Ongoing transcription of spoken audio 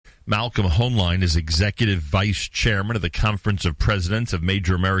Malcolm Hoenlein is Executive Vice Chairman of the Conference of Presidents of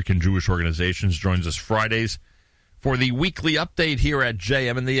Major American Jewish Organizations, joins us Fridays for the weekly update here at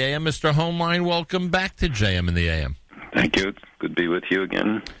JM in the AM. Mr. Hoenlein, welcome back to JM in the AM. Thank you. It's good to be with you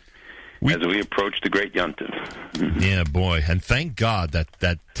again as we approach the great Yontif. Yeah, boy. And thank God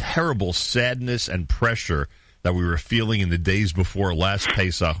that terrible sadness and pressure that we were feeling in the days before last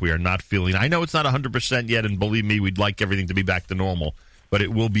Pesach, we are not feeling. I know it's not 100% yet, and believe me, we'd like everything to be back to normal, but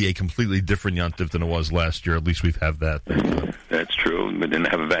it will be a completely different Yontif than it was last year. At least we've had that. That's true. We didn't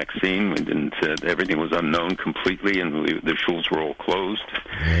have a vaccine. We didn't. Everything was unknown completely, and the shuls were all closed.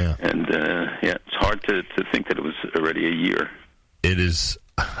 Yeah. And, it's hard to think that it was already a year. It is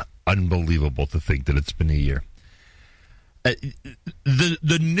unbelievable to think that it's been a year.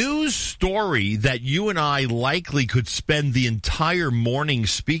 The news story that you and I likely could spend the entire morning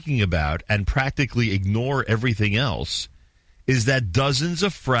speaking about and practically ignore everything else is that dozens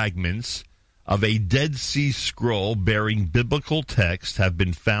of fragments of a Dead Sea Scroll bearing biblical text have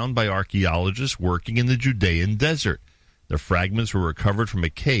been found by archaeologists working in the Judean desert. The fragments were recovered from a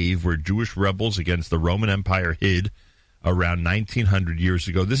cave where Jewish rebels against the Roman Empire hid around 1900 years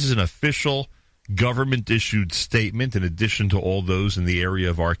ago. This is an official government-issued statement in addition to all those in the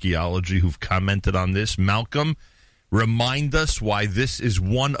area of archaeology who've commented on this. Malcolm, remind us why this is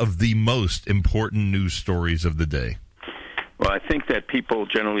one of the most important news stories of the day. Well, I think that people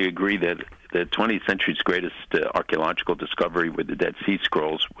generally agree that the 20th century's greatest archaeological discovery were the Dead Sea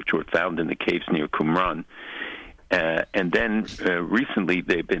Scrolls, which were found in the caves near Qumran. And then recently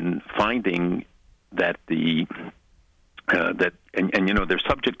they've been finding that they're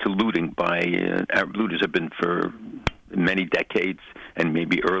subject to looting by Arab looters have been for many decades and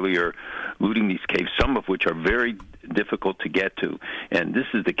maybe earlier looting these caves, some of which are very difficult to get to. And this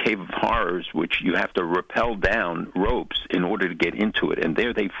is the Cave of Horrors, which you have to rappel down ropes in order to get into it. And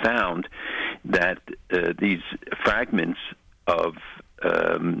there they found that these fragments of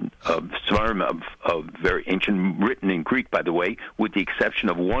svarim of very ancient, written in Greek, by the way, with the exception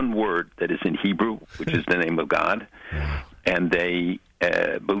of one word that is in Hebrew, which is the name of God. And they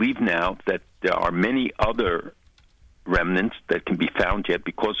believe now that there are many other remnants that can be found yet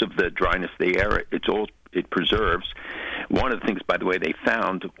because of the dryness of the air. It preserves. One of the things, by the way, they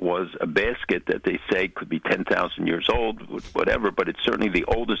found was a basket that they say could be 10,000 years old, whatever, but it's certainly the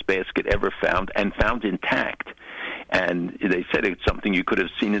oldest basket ever found and found intact. And they said it's something you could have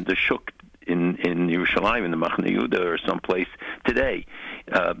seen in the Shuk in Yerushalayim, in the Machne Yehuda or someplace today.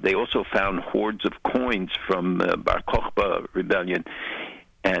 They also found hordes of coins from Bar Kokhba rebellion.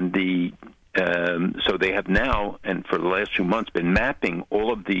 And so they have now, and for the last few months, been mapping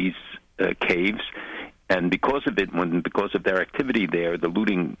all of these caves. And because of because of their activity there, the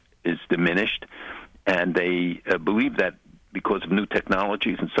looting is diminished. And they believe that because of new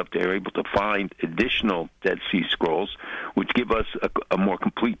technologies and stuff, they're able to find additional Dead Sea Scrolls, which give us a more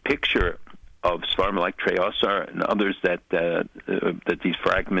complete picture of svarim like Trei Asar and others that these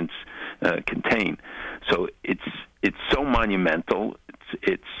fragments contain. So it's so monumental.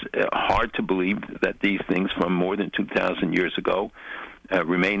 It's hard to believe that these things from more than 2,000 years ago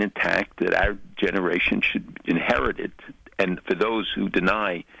remain intact, that our generation should inherit it. And for those who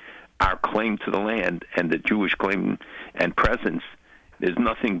deny our claim to the land and the Jewish claim and presence, there's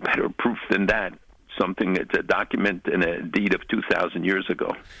nothing better proof than that. Something that's a document and a deed of 2,000 years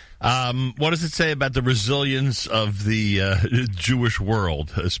ago. What does it say about the resilience of the Jewish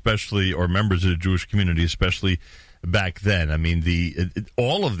world, especially, or members of the Jewish community, especially back then? I mean,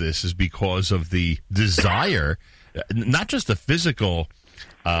 all of this is because of the desire, not just the physical.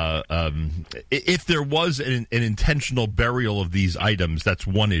 If there was an intentional burial of these items, that's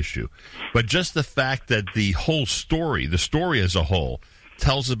one issue. But just the fact that the whole story, the story as a whole,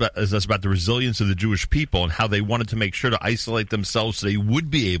 tells us about the resilience of the Jewish people and how they wanted to make sure to isolate themselves so they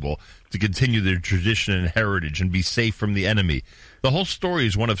would be able to continue their tradition and heritage and be safe from the enemy. The whole story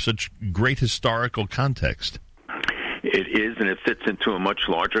is one of such great historical context. It is, and it fits into a much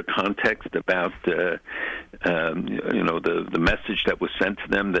larger context about the message that was sent to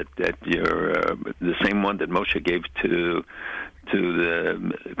them that you're the same one that Moshe gave to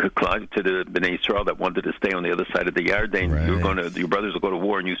the Bnei Israel that wanted to stay on the other side of the Yarden. Right. Your brothers will go to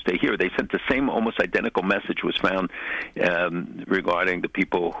war and you stay here. They sent the same, almost identical message was found regarding the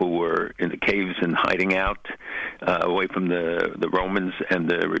people who were in the caves and hiding out away from the Romans and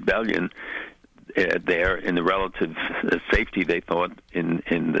the rebellion. There in the relative safety they thought in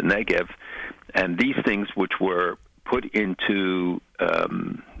the Negev, and these things which were put into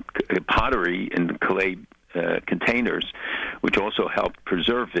pottery in clay containers, which also helped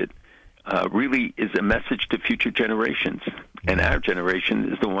preserve it, really is a message to future generations. And our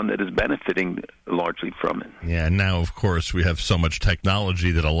generation is the one that is benefiting largely from it. Yeah, and now, of course, we have so much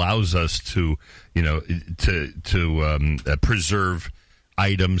technology that allows us to, preserve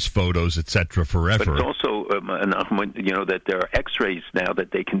items, photos, etc., forever. But it's also, that there are X-rays now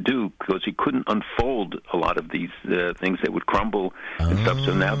that they can do, because you couldn't unfold a lot of these things that would crumble and stuff.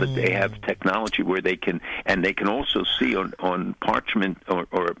 So now that they have technology where they can, and they can also see on parchment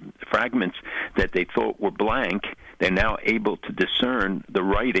or fragments that they thought were blank, they're now able to discern the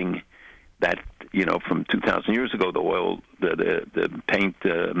writing that, from 2,000 years ago, the oil, the paint,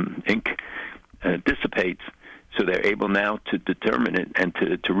 ink dissipates. So they're able now to determine it and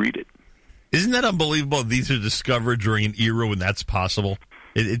to read it. Isn't that unbelievable? These are discovered during an era when that's possible.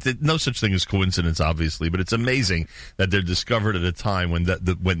 No such thing as coincidence, obviously, but it's amazing that they're discovered at a time when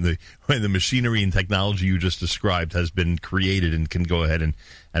the machinery and technology you just described has been created and can go ahead and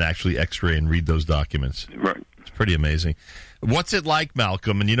actually X-ray and read those documents. Right. It's pretty amazing. What's it like,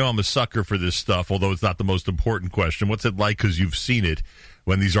 Malcolm? And I'm a sucker for this stuff, although it's not the most important question. What's it like, because you've seen it,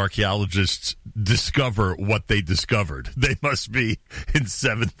 when these archaeologists discover what they discovered? They must be in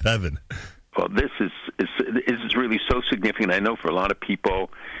seventh heaven. Well, this is really so significant. I know for a lot of people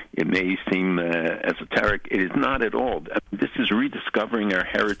it may seem esoteric. It is not at all. This is rediscovering our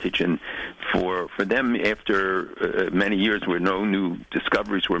heritage, and for them, after many years where no new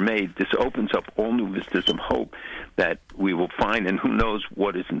discoveries were made, this opens up all new vistas of hope that we will find, and who knows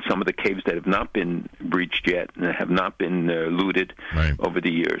what is in some of the caves that have not been breached yet and have not been looted over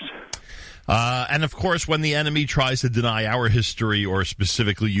the years. And, of course, when the enemy tries to deny our history or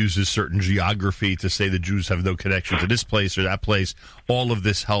specifically uses certain geography to say the Jews have no connection to this place or that place, all of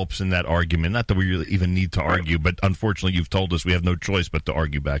this helps in that argument. Not that we really even need to argue, but unfortunately you've told us we have no choice but to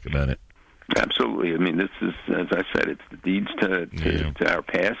argue back about it. Absolutely. I mean, this is, as I said, it's the deeds to our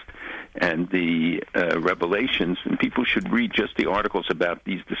past and the revelations, and people should read just the articles about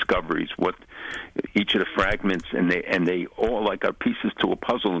these discoveries, what each of the fragments, and they all like are pieces to a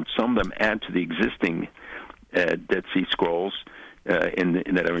puzzle, and some of them add to the existing Dead Sea Scrolls that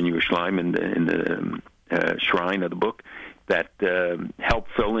are in Yerushalayim in the shrine of the book that help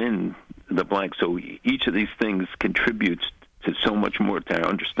fill in the blank. So each of these things contributes to so much more to our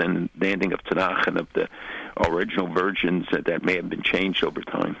understanding of Tanakh and of the original versions that may have been changed over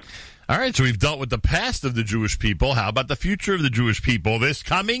time. All right, so we've dealt with the past of the Jewish people. How about the future of the Jewish people this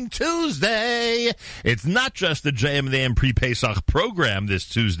coming Tuesday? It's not just the JM and the AM pre-Pesach program this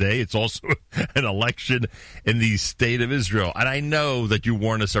Tuesday. It's also an election in the state of Israel. And I know that you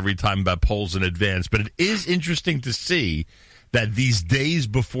warn us every time about polls in advance, but it is interesting to see that these days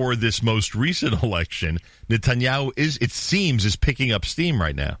before this most recent election, Netanyahu is picking up steam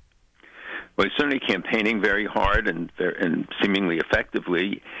right now. Well, he's certainly campaigning very hard and seemingly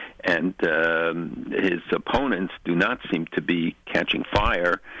effectively, and his opponents do not seem to be catching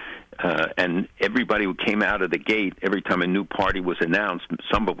fire. And everybody who came out of the gate, every time a new party was announced,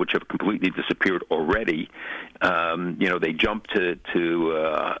 some of which have completely disappeared already, they jumped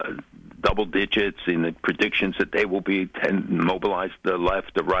to double digits in the predictions that they will be mobilize the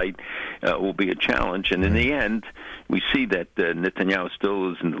left, the right, will be a challenge. And in the end, we see that Netanyahu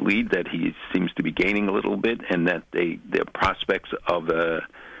still is in the lead, that he seems to be gaining a little bit, and that the prospects of a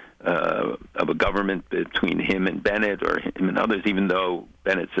government between him and Bennett, or him and others, even though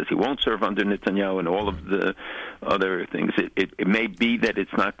Bennett says he won't serve under Netanyahu and all of the other things, it may be that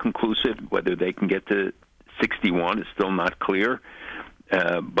it's not conclusive. Whether they can get to 61 is still not clear,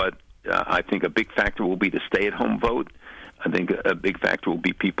 but I think a big factor will be the stay-at-home vote. I think a big factor will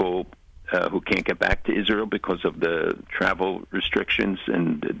be people who can't get back to Israel because of the travel restrictions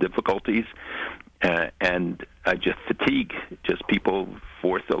and the difficulties, and just fatigue, just people,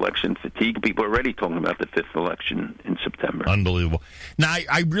 fourth election fatigue. People are already talking about the fifth election in September. Unbelievable. Now,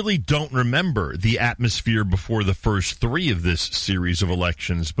 I really don't remember the atmosphere before the first three of this series of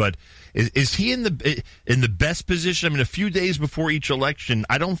elections, but is he in the best position? I mean, a few days before each election,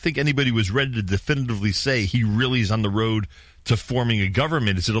 I don't think anybody was ready to definitively say he really is on the road to forming a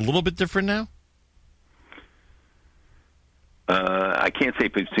government. Is it a little bit different now? I can't say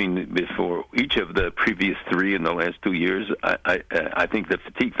before each of the previous three in the last 2 years. I think the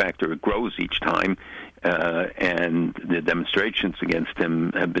fatigue factor grows each time, and the demonstrations against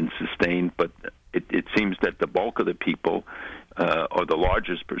him have been sustained. But it seems that the bulk of the people, or the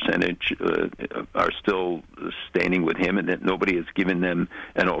largest percentage, are still standing with him, and that nobody has given them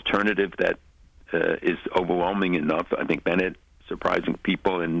an alternative that is overwhelming enough. I think Bennett, surprising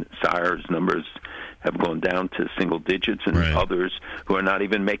people, and Sayer's numbers have gone down to single digits, and others who are not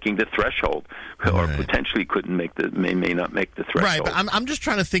even making the threshold, or potentially may not make the threshold. Right, but I'm just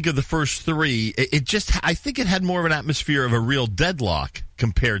trying to think of the first three. I think it had more of an atmosphere of a real deadlock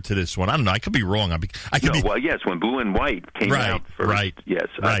compared to this one. I don't know. I could be wrong. Well, yes, when Blue and White came out first, yes,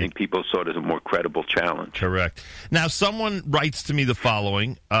 I think people saw it as a more credible challenge. Correct. Now, someone writes to me the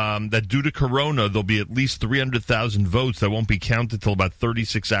following, that due to Corona, there'll be at least 300,000 votes that won't be counted until about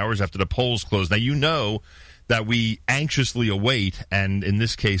 36 hours after the polls close. Now, you know that we anxiously await, and in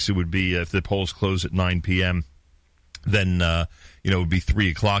this case, it would be if the polls close at 9 p.m., then it would be 3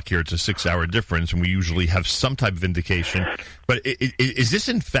 o'clock here. It's a 6-hour difference, and we usually have some type of indication. But is this,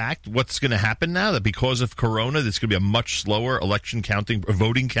 in fact, what's going to happen now, that because of Corona, there's going to be a much slower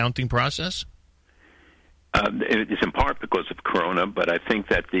voting counting process? It's in part because of Corona, but I think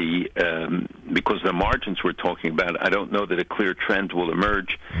that because of the margins we're talking about, I don't know that a clear trend will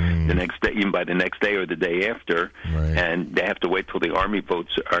emerge the next day, even by the next day or the day after. Right. And they have to wait till the Army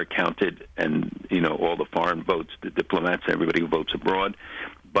votes are counted, and all the foreign votes, the diplomats, everybody who votes abroad.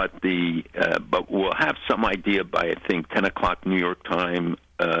 But but we'll have some idea by, I think, 10 o'clock New York time.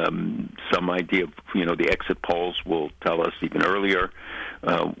 Some idea of the exit polls will tell us even earlier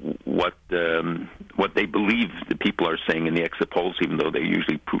what they believe the people are saying in the exit polls, even though they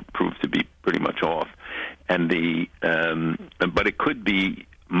usually prove to be pretty much off. And but it could be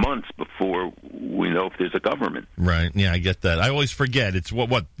months before we know if there's a government. Right. Yeah, I get that. I always forget. It's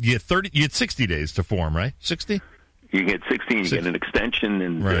what you had 60 days to form, right? 60. You get 16, you get an extension,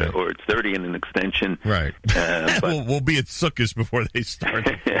 and or it's 30 and an extension. Right. But we'll be at Sukkot before they start.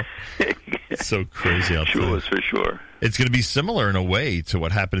 It's so crazy out there. For sure. It's going to be similar in a way to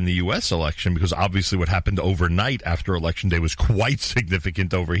what happened in the U.S. election, because obviously what happened overnight after Election Day was quite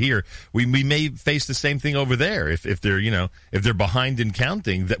significant over here. We may face the same thing over there if they're if they're behind in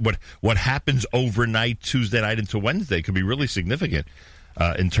counting. That what happens overnight Tuesday night into Wednesday could be really significant.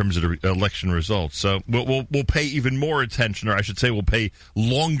 In terms of the election results. So we'll pay even more attention, or I should say we'll pay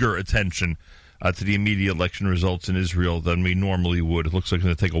longer attention to the immediate election results in Israel than we normally would. It looks like it's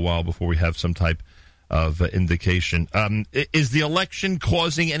going to take a while before we have some type of indication. Is the election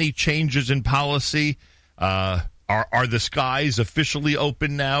causing any changes in policy? Are the skies officially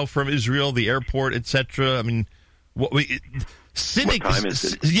open now from Israel, the airport, etc.? I mean, what time is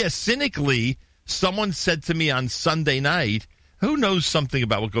it? Yes, cynically, someone said to me on Sunday night, who knows something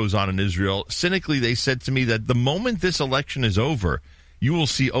about what goes on in Israel? Cynically, they said to me that the moment this election is over, you will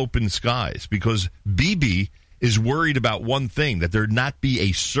see open skies, because Bibi is worried about one thing, that there not be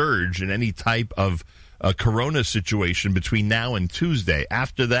a surge in any type of Corona situation between now and Tuesday.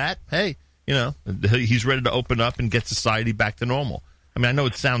 After that, hey, he's ready to open up and get society back to normal. I mean, I know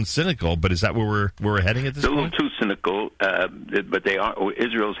it sounds cynical, but is that where we're heading at this point? It's a little too cynical, but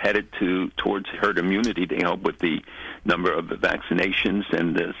Israel's headed towards herd immunity. They help with the number of vaccinations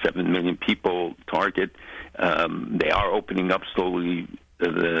and the 7 million people target. They are opening up slowly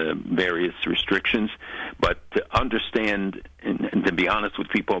the various restrictions, but to understand and to be honest with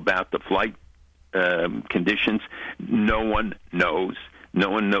people about the flight conditions, no one knows. No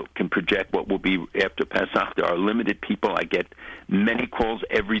one can project what will be after Pesach. There are limited people. I get many calls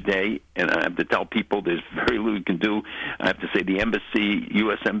every day, and I have to tell people there's very little you can do. I have to say the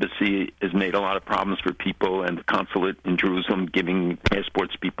U.S. Embassy, has made a lot of problems for people, and the consulate in Jerusalem giving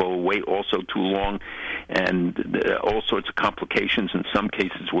passports people wait also too long, and all sorts of complications in some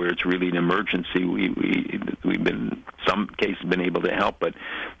cases where it's really an emergency. We've been, some cases, been able to help, but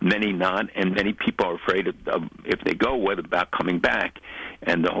many not, and many people are afraid of if they go, whether about coming back.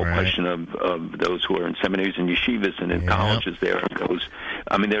 And the whole question of those who are in seminaries and yeshivas and in colleges there goes.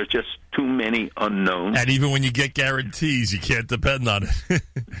 I mean, there's just too many unknowns. And even when you get guarantees, you can't depend on it.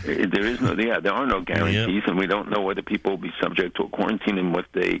 There are no guarantees, and we don't know whether people will be subject to a quarantine and what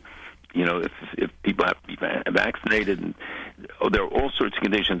they, if people have to be vaccinated. And, there are all sorts of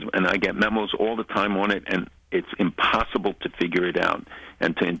conditions, and I get memos all the time on it, and it's impossible to figure it out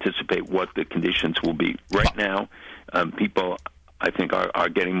and to anticipate what the conditions will be. Right now, people, I think, are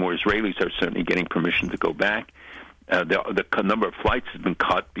getting more. Israelis are certainly getting permission to go back. The number of flights has been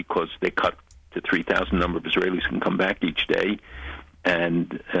cut because they cut to 3,000 number of Israelis can come back each day,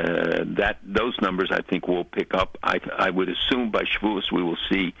 and those numbers I think will pick up. I would assume by Shavuos we will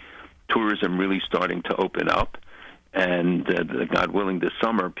see tourism really starting to open up, and God willing, this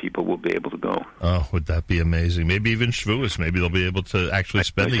summer people will be able to go. Oh, would that be amazing? Maybe even Shavuos. Maybe they'll be able to actually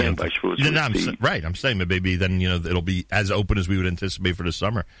spend the by Shavuos. Right. I'm saying maybe then it'll be as open as we would anticipate for the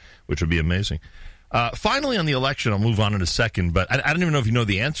summer, which would be amazing. Finally, on the election, I'll move on in a second, but I don't even know if you know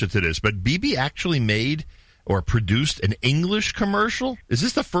the answer to this. But Bibi actually made or produced an English commercial? Is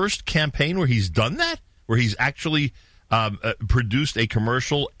this the first campaign where he's done that? Where he's actually produced a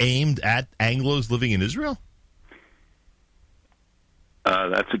commercial aimed at Anglos living in Israel?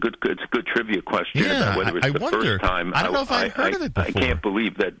 That's a good trivia question. Yeah, about whether it's the wonder. First time. I don't know if I've heard of it before. I can't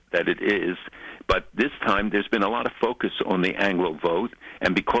believe that it is. But this time, there's been a lot of focus on the Anglo vote,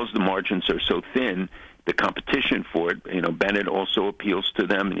 and because the margins are so thin, the competition for it. Bennett also appeals to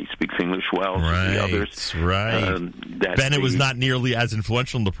them, and he speaks English well. Right, to the others. Right. Bennett was not nearly as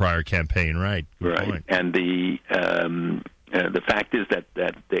influential in the prior campaign, right? Good right. point. And the fact is that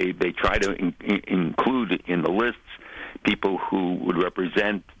they try to include in the lists people who would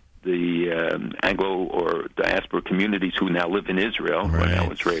represent the Anglo or diaspora communities who now live in Israel, right. Who are now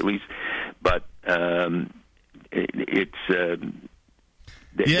Israelis. But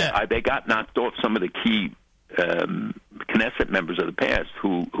they got knocked off. Some of the key Knesset members of the past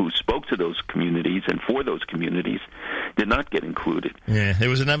who spoke to those communities and for those communities did not get included. Yeah, it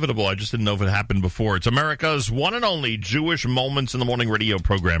was inevitable. I just didn't know if it happened before. It's America's one and only Jewish Moments in the Morning radio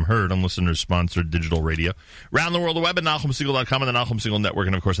program, heard on listeners-sponsored digital radio. Around the world, the web at NachumSegal.com and the Nachum Segal Network,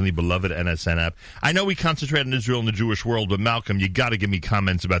 and, of course, on the beloved NSN app. I know we concentrate on Israel and the Jewish world, but, Malcolm, you got to give me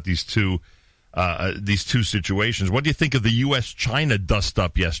comments about these two situations. What do you think of the U.S.-China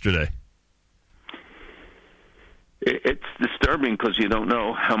dust-up yesterday? It's disturbing because you don't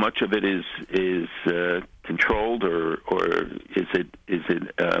know how much of it is controlled or is it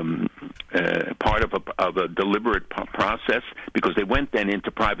part of a deliberate process, because they went then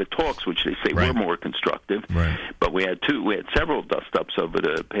into private talks, which they say were more constructive. Right. But we had several dust-ups over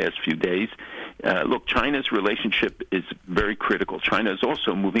the past few days. Look, China's relationship is very critical. China is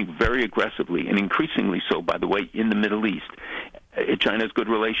also moving very aggressively, and increasingly so, by the way, in the Middle East. China has good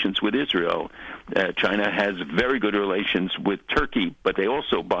relations with Israel. China has very good relations with Turkey, but they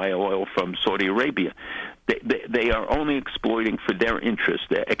also buy oil from Saudi Arabia. They are only exploiting for their interests,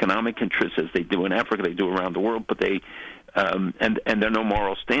 their economic interests, as they do in Africa, they do around the world. But they and there are no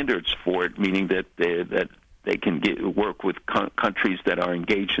moral standards for it, meaning that they can work with countries that are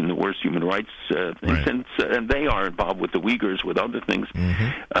engaged in the worst human rights instance, and they are involved with the Uyghurs, with other things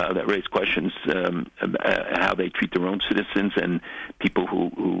that raise questions how they treat their own citizens and people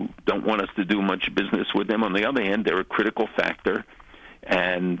who don't want us to do much business with them. On the other hand, they're a critical factor,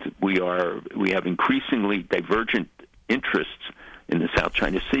 and we have increasingly divergent interests in the South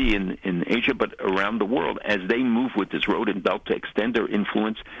China Sea, in Asia, but around the world, as they move with this road and belt to extend their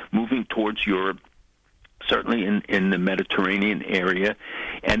influence, moving towards Europe, certainly in the Mediterranean area,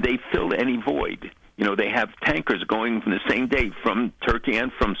 and they fill any void. They have tankers going from the same day from Turkey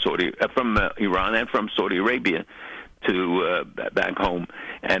and from Iran and from Saudi Arabia to back home,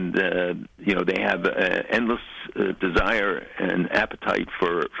 and they have endless desire and appetite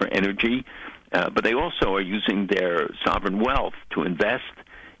for energy, but they also are using their sovereign wealth to invest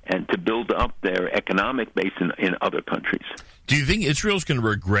and to build up their economic base in other countries. Do you think Israel's going to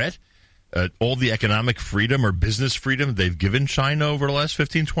regret all the economic freedom or business freedom they've given China over the last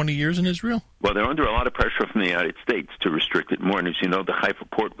 15, 20 years in Israel? Well, they're under a lot of pressure from the United States to restrict it more. And as you know, the Haifa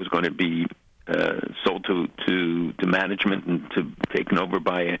port was going to be sold to management and to taken over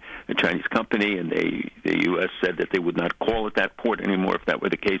by a Chinese company, and the U.S. said that they would not call it that port anymore if that were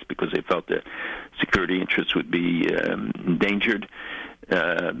the case, because they felt that security interests would be endangered.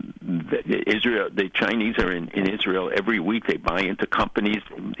 The Chinese are in Israel every week. They buy into companies,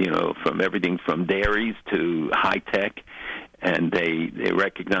 from everything from dairies to high tech, and they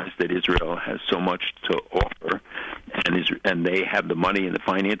recognize that Israel has so much to offer, and they have the money and the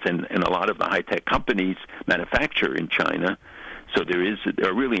finance, and a lot of the high tech companies manufacture in China. So there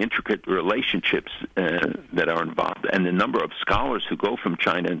are really intricate relationships that are involved, and the number of scholars who go from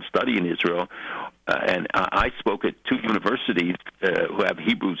China and study in Israel. And I spoke at two universities who have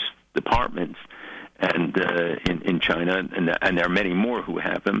Hebrew departments, and in China, and there are many more who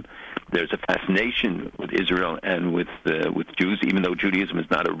have them. There's a fascination with Israel and with Jews, even though Judaism is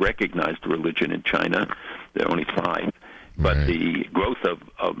not a recognized religion in China. There are only 5. But the growth of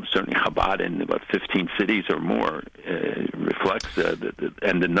certainly Chabad in about 15 cities or more reflects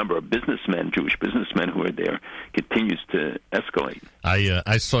and the number of businessmen, Jewish businessmen who are there, continues to escalate.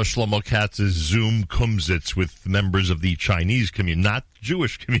 I saw Shlomo Katz's Zoom kumsitz with members of the Chinese community, not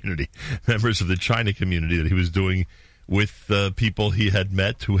Jewish community, members of the China community that he was doing with people he had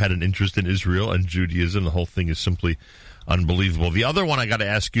met who had an interest in Israel and Judaism. The whole thing is simply unbelievable. The other one I got to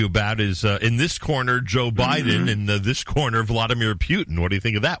ask you about is in this corner, Joe Biden, in this corner, Vladimir Putin. What do you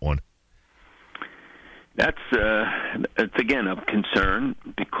think of that one? It's again of concern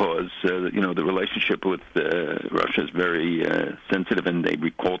because the relationship with Russia is very sensitive, and they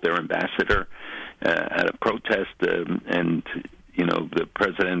recalled their ambassador at a protest, and the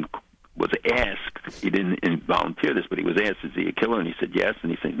president was asked. He didn't volunteer this, but he was asked, "Is he a killer?" And he said yes, and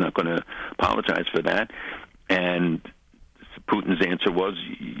he said he's not going to apologize for that. And Putin's answer was,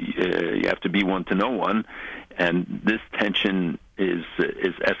 "You have to be one to know one," and this tension is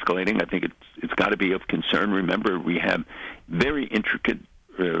escalating. I think it's got to be of concern. Remember, we have very intricate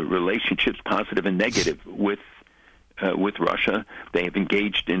relationships, positive and negative, with Russia. They have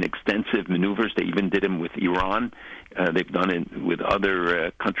engaged in extensive maneuvers. They even did them with Iran. They've done it with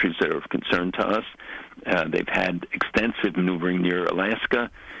other countries that are of concern to us. They've had extensive maneuvering near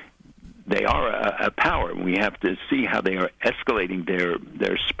Alaska. They are a power. We have to see how they are escalating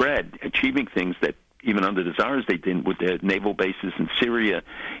their spread, achieving things that even under the Tsars they did with their naval bases in Syria,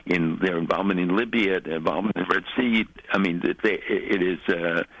 in their involvement in Libya, their involvement in the Red Sea. I mean, it is,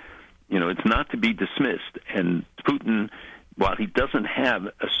 it's not to be dismissed. And Putin, while he doesn't have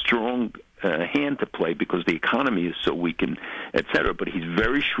a strong hand to play because the economy is so weak and et cetera, but he's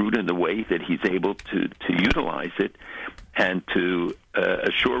very shrewd in the way that he's able to utilize it and to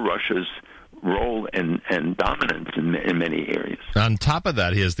assure Russia's role and dominance in many areas. On top of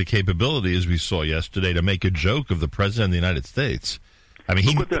that, he has the capability, as we saw yesterday, to make a joke of the President of the United States. I mean,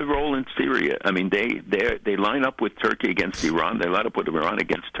 look at their role in Syria. I mean, they line up with Turkey against Iran. They line up with Iran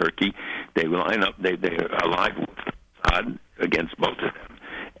against Turkey. They line up. They're allied with Assad against both of them.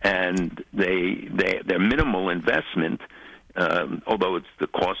 And their minimal investment, although the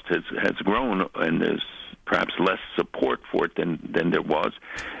cost has grown and there's perhaps less support for it than there was,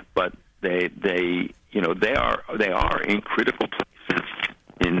 but they are in critical places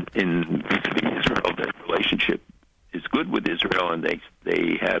in Israel. Their relationship is good with Israel, and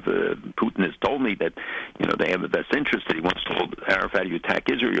they have Putin has told me that they have the best interest. That he once told Arafat, "You attack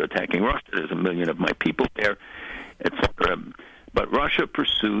Israel, you're attacking Russia. There's 1 million of my people there," etc. But Russia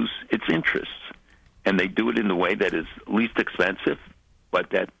pursues its interests, and they do it in the way that is least expensive, but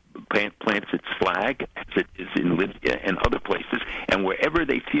that plants its flag, as it is in Libya and other places, and wherever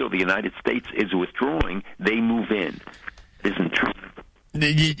they feel the United States is withdrawing, they move in. It isn't true.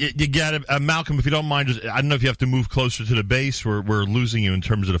 You got it. Malcolm, if you don't mind, I don't know if you have to move closer to the base. We're losing you in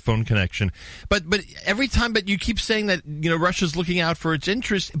terms of the phone connection. But every time, you keep saying that Russia's looking out for its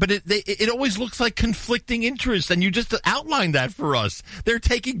interests, but it always looks like conflicting interests, and you just outlined that for us. They're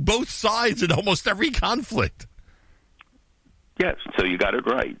taking both sides in almost every conflict. Yes, so you got it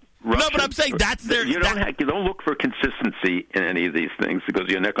right. Russia, no, but I'm saying that's their. You don't look for consistency in any of these things because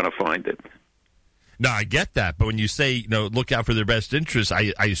you're not going to find it. No, I get that, but when you say look out for their best interests,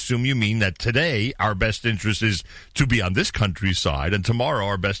 I assume you mean that today our best interest is to be on this country's side, and tomorrow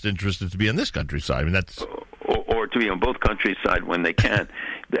our best interest is to be on this country's side. I mean that's or to be on both countries' side when they can.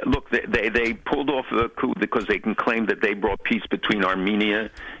 Look, they pulled off a coup because they can claim that they brought peace between Armenia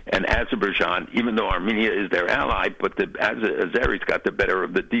and Azerbaijan, even though Armenia is their ally, but the Azeris got the better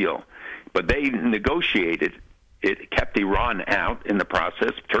of the deal. But they negotiated. It kept Iran out in the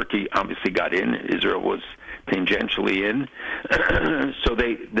process. Turkey obviously got in. Israel was tangentially in. So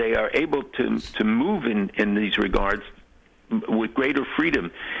they are able to move in these regards with greater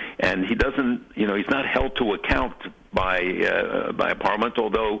freedom. And he doesn't, he's not held to account by a parliament,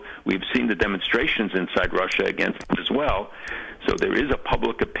 although we've seen the demonstrations inside Russia against him as well. So there is a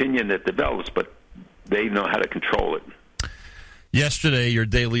public opinion that develops, but they know how to control it. Yesterday, your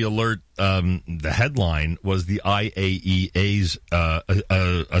daily alert, the headline was the IAEA's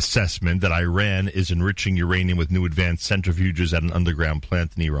assessment that Iran is enriching uranium with new advanced centrifuges at an underground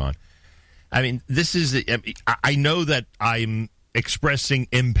plant in Iran. I mean, I know that I'm expressing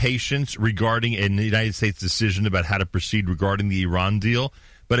impatience regarding a United States decision about how to proceed regarding the Iran deal.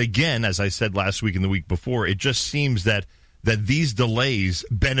 But again, as I said last week and the week before, it just seems that these delays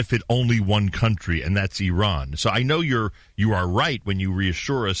benefit only one country, and that's Iran. So I know you are right when you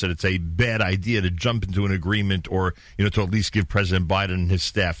reassure us that it's a bad idea to jump into an agreement or to at least give President Biden and his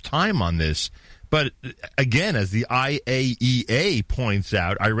staff time on this. But again, as the IAEA points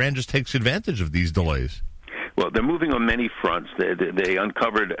out, Iran just takes advantage of these delays. Well, they're moving on many fronts. They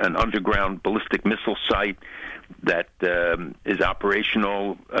uncovered an underground ballistic missile site that is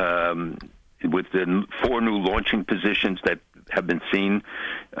operational with the 4 new launching positions that have been seen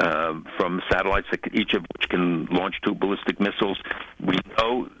from satellites, each of which can launch 2 ballistic missiles. We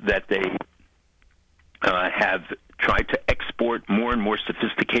know that they have tried to export more and more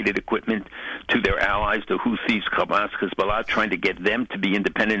sophisticated equipment to their allies. allies, the Houthis, Hamas, Hezbollah, trying to get them to be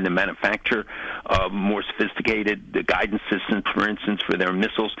independent and manufacture more sophisticated guidance systems, for instance, for their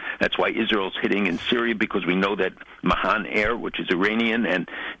missiles. That's why Israel's hitting in Syria, because we know that Mahan Air, which is Iranian, and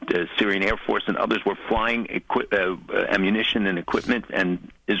the Syrian Air Force and others were flying ammunition and equipment,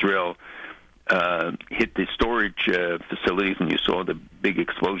 and Israel hit the storage facilities, and you saw the big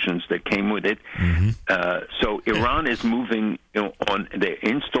explosions that came with it. So Iran is moving on. They're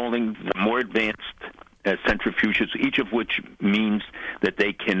installing the more advanced centrifuges, each of which means that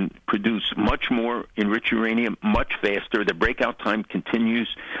they can produce much more enriched uranium much faster. The breakout time continues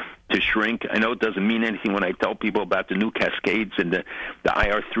to shrink. I know it doesn't mean anything when I tell people about the new Cascades and the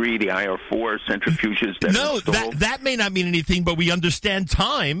IR3, the IR4 centrifuges. That may not mean anything, but we understand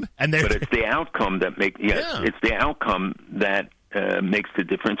time, and but it's the outcome that it's the outcome that makes the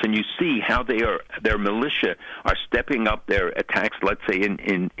difference. And you see how their militia are stepping up their attacks. Let's say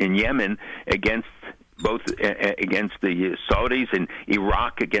in Yemen against against the Saudis, in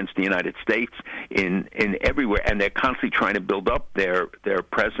Iraq against the United States, in everywhere, and they're constantly trying to build up their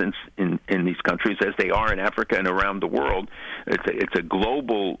presence in these countries, as they are in Africa and around the world. It's a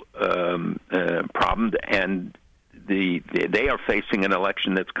global problem, and they are facing an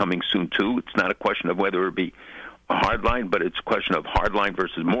election that's coming soon too. It's not a question of whether it be a hard line, but it's a question of hard line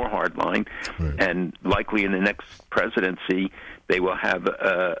versus more hard line, and likely in the next presidency they will have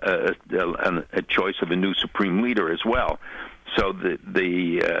a choice of a new supreme leader as well. So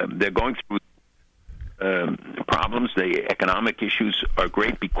they're going through problems. The economic issues are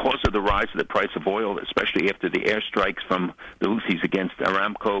great because of the rise of the price of oil, especially after the airstrikes from the Houthis against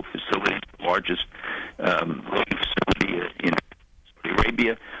Aramco facility, the largest facility in Saudi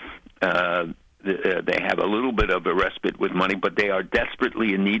Arabia. They have a little bit of a respite with money, but they are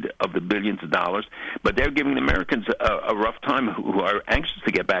desperately in need of the billions of dollars. But they're giving the Americans a rough time, who are anxious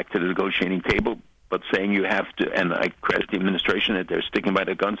to get back to the negotiating table, but saying you have to, and I credit the administration that they're sticking by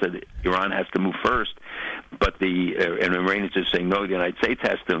the guns, that Iran has to move first. But the Iranians are saying, no, the United States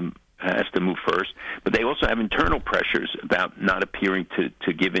has to move first. But they also have internal pressures about not appearing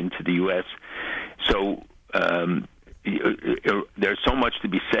to give in to the U.S. So there's so much to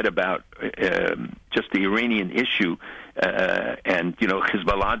be said about just the Iranian issue, and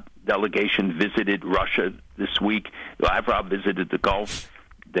Hezbollah delegation visited Russia this week. Lavrov visited the Gulf.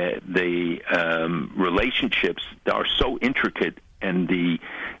 The relationships are so intricate, and the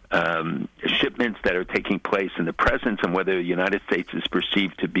shipments that are taking place, and the presence, and whether the United States is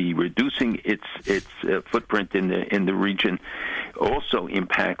perceived to be reducing its footprint in the region, also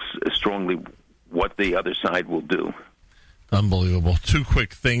impacts strongly what the other side will do. Unbelievable. Two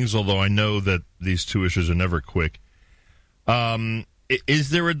quick things, although I know that these two issues are never quick. Is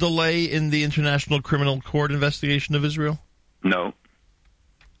there a delay in the International Criminal Court investigation of Israel? No.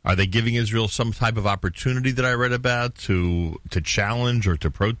 Are they giving Israel some type of opportunity that I read about to challenge or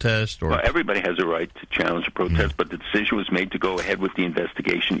to protest? Or well, everybody has a right to challenge or protest, but the decision was made to go ahead with the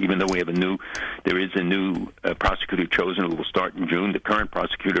investigation, even though there is a new prosecutor chosen who will start in June. The current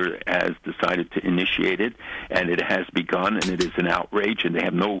prosecutor has decided to initiate it, and it has begun, and it is an outrage, and they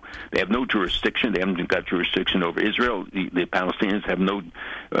have no jurisdiction. They haven't got jurisdiction over Israel. The Palestinians have no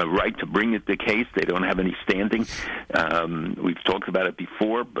right to bring the case. They don't have any standing. We've talked about it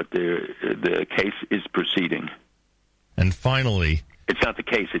before, but the case is proceeding. And finally, it's not the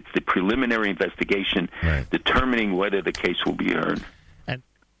case. It's the preliminary investigation determining whether the case will be heard.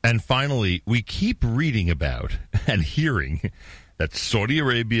 And finally, we keep reading about and hearing that Saudi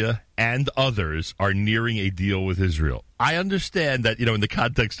Arabia and others are nearing a deal with Israel. I understand that, in the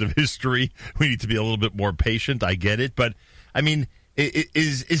context of history, we need to be a little bit more patient. I get it. But, I mean,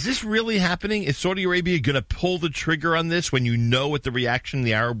 is this really happening? Is Saudi Arabia going to pull the trigger on this when you know what the reaction in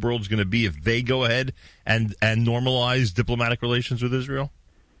the Arab world is going to be if they go ahead and normalize diplomatic relations with Israel?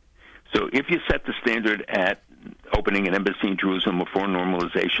 So if you set the standard at opening an embassy in Jerusalem for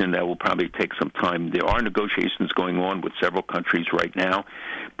normalization, that will probably take some time. There are negotiations going on with several countries right now,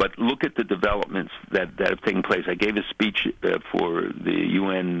 but look at the developments that have taken place. I gave a speech for the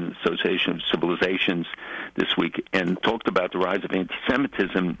UN Association of Civilizations this week and talked about the rise of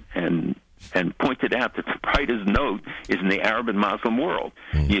anti-Semitism and pointed out that the brightest note is in the Arab and Muslim world.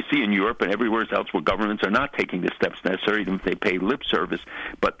 You see in Europe and everywhere else where governments are not taking the steps necessary, even if they pay lip service,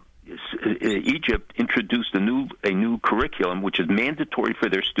 but Egypt introduced a new curriculum which is mandatory for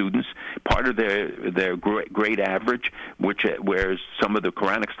their students, part of their grade average, whereas some of the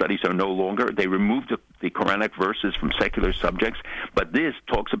Quranic studies are no longer. They removed the Quranic verses from secular subjects, but this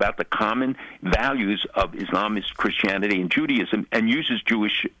talks about the common values of Islam, Christianity, and Judaism, and uses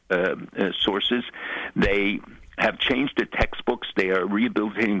Jewish sources. They have changed the textbooks. They are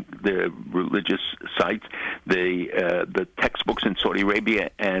rehabilitating the religious sites. The textbooks in Saudi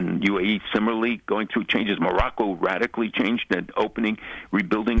Arabia and UAE similarly going through changes. Morocco radically changed and opening,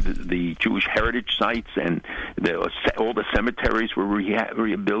 rebuilding the Jewish heritage sites, and all the cemeteries were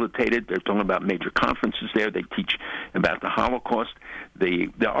rehabilitated. They're talking about major conferences there. They teach about the Holocaust.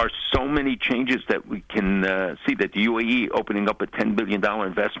 There are so many changes that we can see that the UAE opening up a $10 billion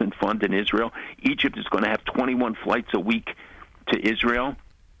investment fund in Israel. Egypt is going to have 21 flights a week to Israel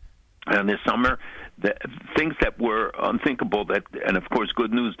this summer. The things that were unthinkable, and of course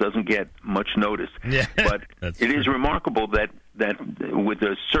good news doesn't get much notice. Yeah, but it is remarkable that with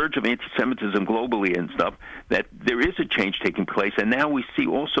the surge of anti-Semitism globally and stuff, that there is a change taking place. And now we see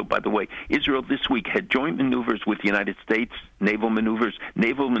also, by the way, Israel this week had joint maneuvers with the United States, naval maneuvers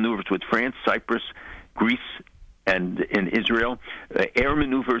with France, Cyprus, Greece, and in Israel, air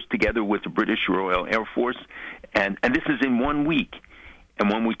maneuvers together with the British Royal Air Force. And this is in 1 week. And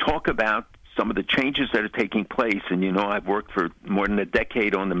when we talk about some of the changes that are taking place, and I've worked for more than a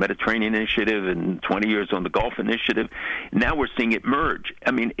decade on the Mediterranean Initiative and 20 years on the Gulf Initiative. Now we're seeing it merge.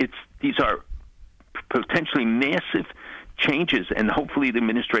 I mean, these are potentially massive changes, and hopefully the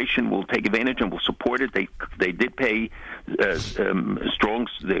administration will take advantage and will support it. They did pay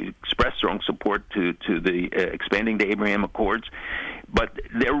they expressed strong support to the expanding the Abraham Accords, but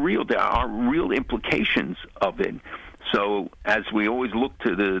they're real. There are real implications of it. So as we always look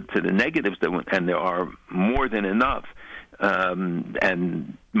to the negatives, and there are more than enough,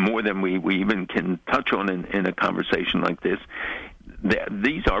 and more than we even can touch on in a conversation like this,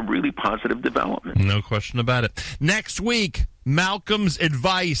 these are really positive developments. No question about it. Next week, Malcolm's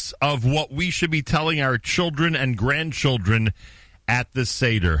advice of what we should be telling our children and grandchildren at the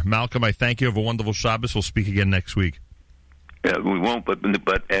Seder. Malcolm, I thank you. Have a wonderful Shabbos. We'll speak again next week. We won't, but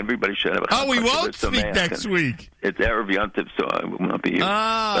everybody should have a we won't speak next week. It's Erev Yontif, so I will not be here.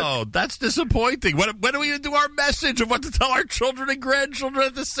 Oh, that's disappointing. When are we going to do our message of what to tell our children and grandchildren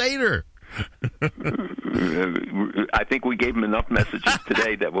at the Seder? I think we gave them enough messages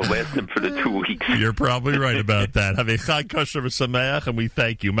today that will last them for the 2 weeks. You're probably right about that. Have a Chag Kosher V'Sameach, and we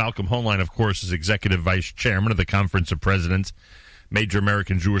thank you. Malcolm Hoenlein, of course, is Executive Vice Chairman of the Conference of Presidents. Major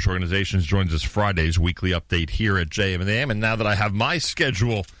American Jewish Organizations, joins us Friday's weekly update here at JM and the AM. And now that I have my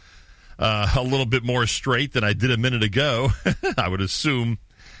schedule a little bit more straight than I did a minute ago, I would assume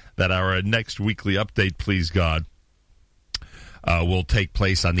that our next weekly update, please God, will take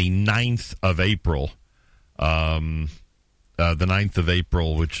place on the 9th of April. The 9th of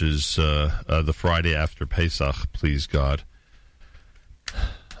April, which is the Friday after Pesach, please God.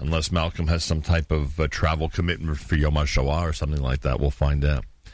 Unless Malcolm has some type of travel commitment for Yom HaShoah or something like that. We'll find out.